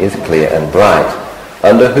skin is clear and bright.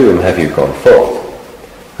 Under whom have you gone forth?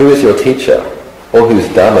 Who is your teacher, or whose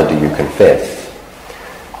Dhamma do you confess?"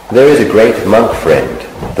 "There is a great monk friend,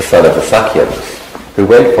 the son of the Sakyams, who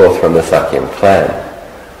went forth from the Sakyam clan.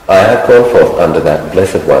 I have gone forth under that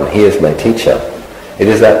Blessed One. He is my teacher. It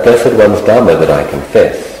is that Blessed One's Dhamma that I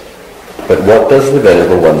confess. But what does the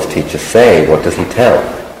Venerable One's teacher say? What does he tell?"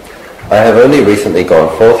 "I have only recently gone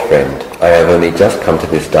forth, friend. I have only just come to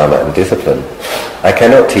this Dhamma and discipline. I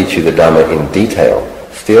cannot teach you the Dhamma in detail.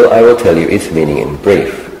 Still, I will tell you its meaning in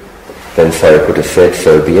brief." Then Sariputta said,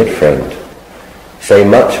 "So be it, friend. Say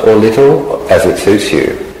much or little as it suits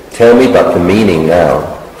you. Tell me but the meaning now,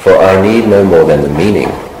 for I need no more than the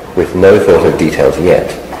meaning, with no thought of details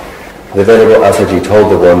yet." The Venerable Assaji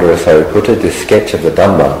told the wanderer Sariputta this sketch of the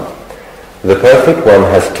Dhamma. "The Perfect One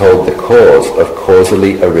has told the cause of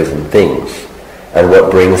causally arisen things, and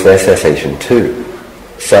what brings their cessation too.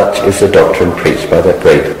 Such is the doctrine preached by that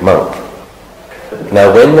great monk."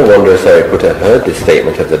 Now when the wanderer Sariputta heard this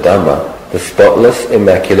statement of the Dhamma, the spotless,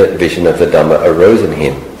 immaculate vision of the Dhamma arose in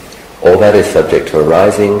him. All that is subject to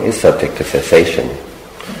arising is subject to cessation.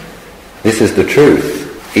 This is the truth.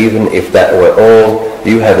 Even if that were all,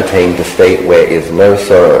 you have attained the state where is no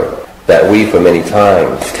sorrow, that we for many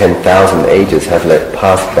times, 10,000 ages, have let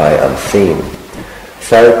pass by unseen.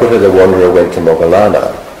 Sariputta the wanderer went to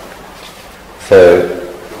Moggallana. So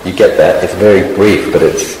you get that. It's very brief, but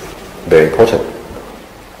it's very important.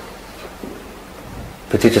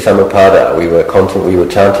 Paticcasamuppada, we were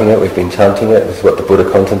chanting it, we've been chanting it. This is what the Buddha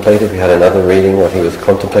contemplated. We had another reading, what he was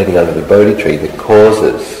contemplating under the Bodhi tree, the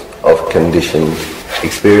causes of conditioned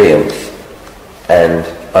experience and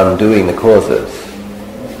undoing the causes,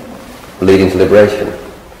 leading to liberation.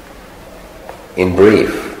 In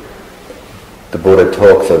brief, the Buddha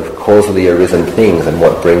talks of causally arisen things and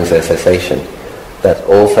what brings their cessation. That's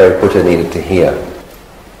all Sariputta needed to hear.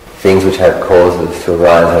 Things which have causes to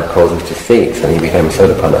arise have causes to cease, and he became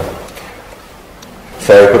Sotapanna.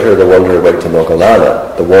 Sariputta the wanderer went to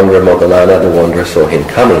Moggallana. The wanderer saw him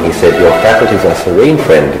coming. He said, "Your faculties are serene,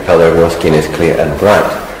 friend. The colour of your skin is clear and bright.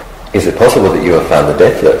 Is it possible that you have found the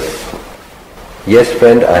deathless?" "Yes,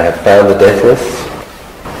 friend, I have found the deathless."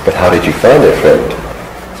 "But how did you find it, friend?"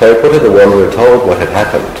 Sariputta the wanderer told what had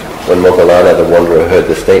happened. When Moggallana the wanderer heard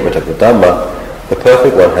the statement of the Dhamma, the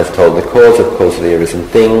Perfect One has told the cause of causally arisen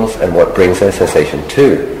things and what brings their cessation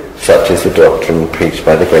too. Such is the doctrine preached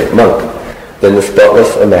by the great monk. Then the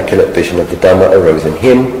spotless, immaculate vision of the Dhamma arose in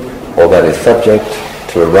him. All that is subject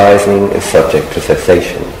to arising is subject to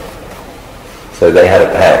cessation. So they had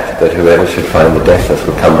a pact that whoever should find the deathless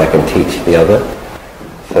would come back and teach the other.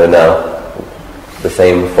 So now, the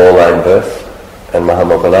same 4-line verse, and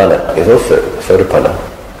Mahamoggallana is also Sotapanna.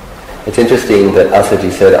 It's interesting that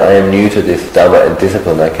Assaji said, "I am new to this Dhamma and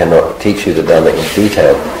discipline. I cannot teach you the Dhamma in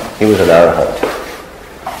detail." He was an arahant.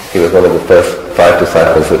 He was one of the first 5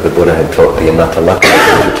 disciples that the Buddha had taught the Anatta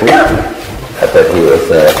Lakkhana to. But he was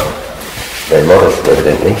very modest,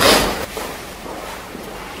 evidently.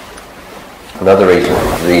 Another reason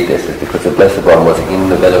to read this is because the Blessed One was in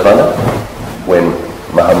the Velavana when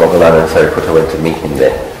Mahamoggallana and Sariputta went to meet him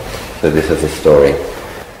there. So this is the story.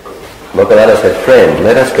 Moggallana said, "Friend,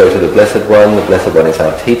 let us go to the Blessed One. The Blessed One is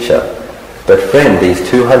our teacher. But friend, these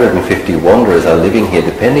 250 wanderers are living here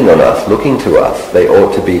depending on us, looking to us. They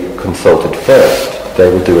ought to be consulted first. They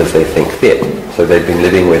will do as they think fit." So they've been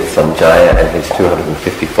living with Sanjaya and his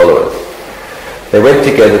 250 followers. They went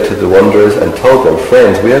together to the wanderers and told them,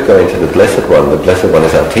 "Friends, we are going to the Blessed One. The Blessed One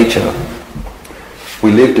is our teacher.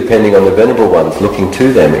 We live depending on the Venerable Ones, looking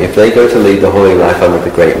to them. If they go to lead the holy life under the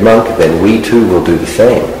great monk, then we too will do the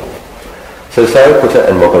same." So Sariputta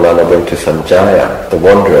and Moggallana went to Sanjaya, the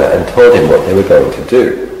wanderer, and told him what they were going to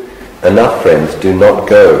do. "Enough, friends, do not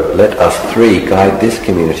go. Let us 3 guide this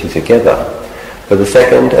community together." For the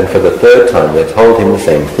second and for the third time they told him the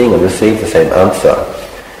same thing and received the same answer.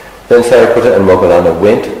 Then Sariputta and Moggallana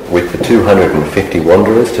went with the 250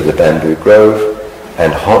 wanderers to the bamboo grove,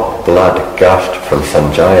 and hot blood gushed from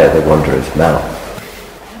Sanjaya, the wanderer's mouth.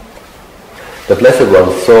 The Blessed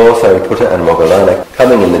One saw Sariputta and Moggallana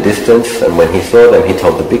coming in the distance, and when he saw them he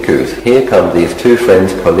told the bhikkhus, "Here come these 2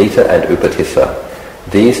 friends, Kolita and Upatissa.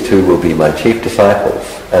 These 2 will be my chief disciples,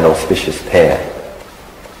 an auspicious pair."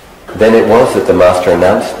 Then it was that the Master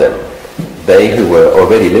announced them, they who were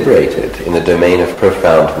already liberated in the domain of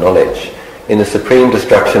profound knowledge, in the supreme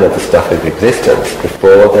destruction of the stuff of existence,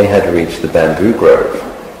 before they had reached the bamboo grove.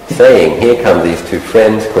 saying, "Here come these two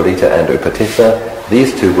friends, Kulita and Upatissa.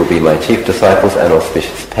 These two will be my chief disciples and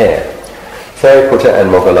auspicious pair." Sariputta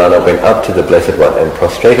and Moggallana went up to the Blessed One and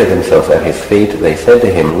prostrated themselves at his feet. They said to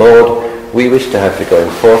him, "Lord, we wish to have the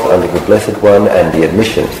going forth under the Blessed One and the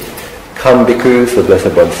admission." "Come, bhikkhus," the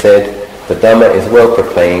Blessed One said, "the Dhamma is well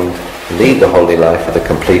proclaimed. Lead the holy life for the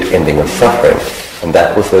complete ending of suffering." And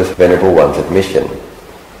that was those Venerable One's admission.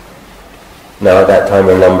 Now at that time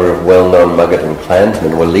a number of well-known Magadhan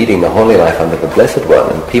clansmen were leading the holy life under the Blessed One,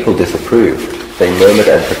 and people disapproved. They murmured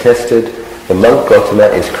and protested, "The monk Gautama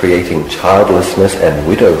is creating childlessness and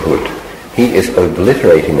widowhood. He is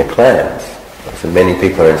obliterating the clans." So many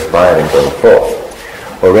people are inspired and going forth.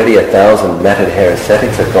 Already 1,000 matted hair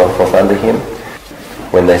ascetics had gone forth under him.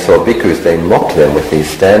 When they saw bhikkhus, they mocked them with these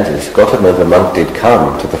stanzas. "Gautama the monk did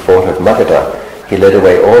come to the fort of Magadha. He led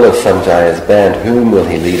away all of Sanjaya's band. Whom will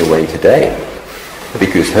he lead away today?" The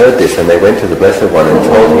bhikkhus heard this, and they went to the Blessed One and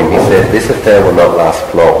told him. He said, "This affair will not last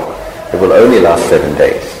long. It will only last 7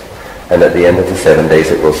 days. And at the end of the 7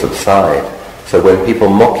 days it will subside. So when people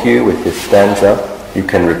mock you with this stanza, you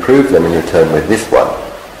can reprove them in return with this one.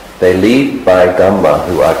 They lead by Dhamma,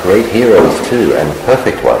 who are great heroes too, and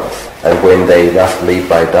perfect ones. And when they thus lead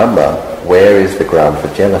by Dhamma, where is the ground for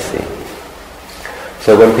jealousy?"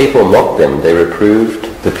 So when people mocked them, they reproved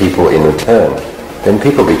the people in return. Then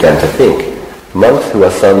people began to think, monks who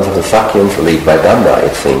are sons of the Sakyans lead by Dhamma,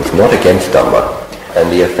 it seems, not against Dhamma. And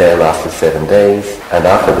the affair lasted 7 days, and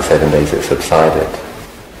after the 7 days it subsided.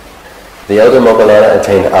 The elder Moggallana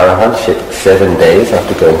attained arahantship 7 days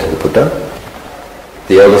after going to the Buddha.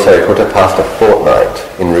 The elder Sariputta passed a fortnight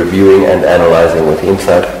in reviewing and analysing with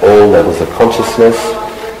insight all levels of consciousness.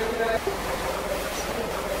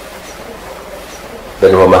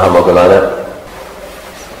 Venerable Mahamoggallana,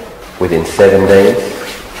 within 7 days,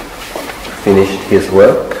 finished his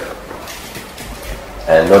work,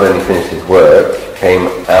 and not only finished his work, came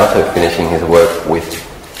out of finishing his work with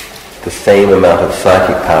the same amount of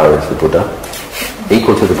psychic power as the Buddha,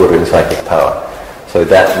 equal to the Buddha in psychic power. So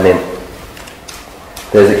that meant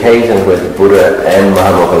there's occasions where the Buddha and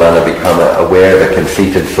Mahamoggallana become aware of a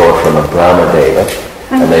conceited thought from a Brahma Deva,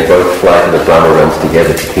 and they both fly to the Brahma realms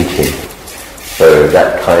together to teach him. So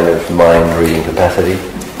that kind of mind-reading capacity,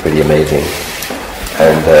 pretty amazing.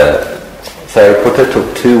 And Sariputta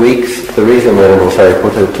took 2 weeks. The reason Venerable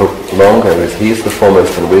Sariputta took longer is he's the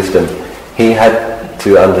foremost in wisdom. He had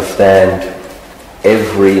to understand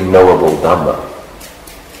every knowable Dhamma,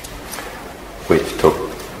 which took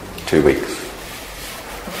 2 weeks.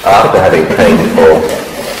 After having trained for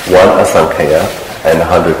 1 asankhya and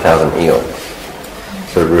 100,000 eons.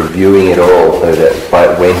 So reviewing it all so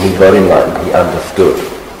that when he got enlightened, he understood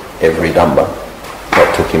every Dhamma.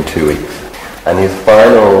 That took him 2 weeks. And his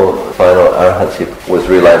final arahantship was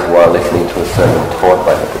realized while listening to a sermon taught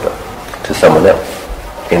by the Buddha to someone else.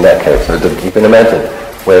 In that case, so you can imagine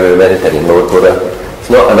where we were meditating, Lord Buddha, it's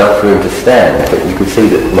not enough room to stand, but you could see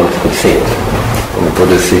that monks could sit. And the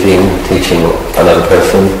Buddha's sitting, teaching another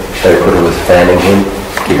person, Sariputta was fanning him,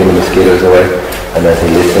 keeping the mosquitoes away, and as he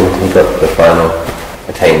listened, he got the final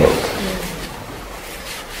attainment.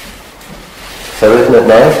 So isn't it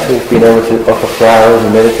nice to have been able to offer flowers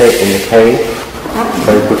and meditate in the cave?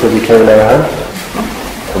 Sariputta became an arahant.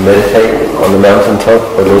 And meditate on the mountaintop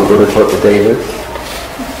where Lord Buddha taught the Devas.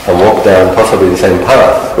 And walk down possibly the same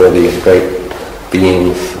path where these great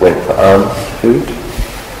beings went for alms, food.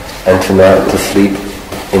 And tonight to sleep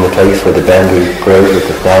in the place where the bamboo grows with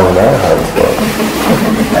the 1,000 arahants were.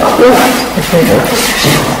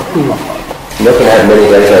 You're not going to have many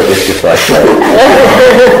days like this just like that.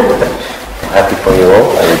 Happy for you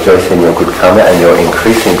all. I rejoice in your good karma and your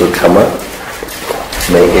increasing good karma.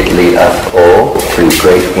 May it lead us all to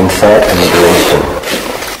great insight and liberation.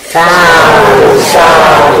 Sadhu,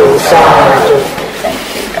 sadhu, sadhu.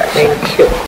 Thank you.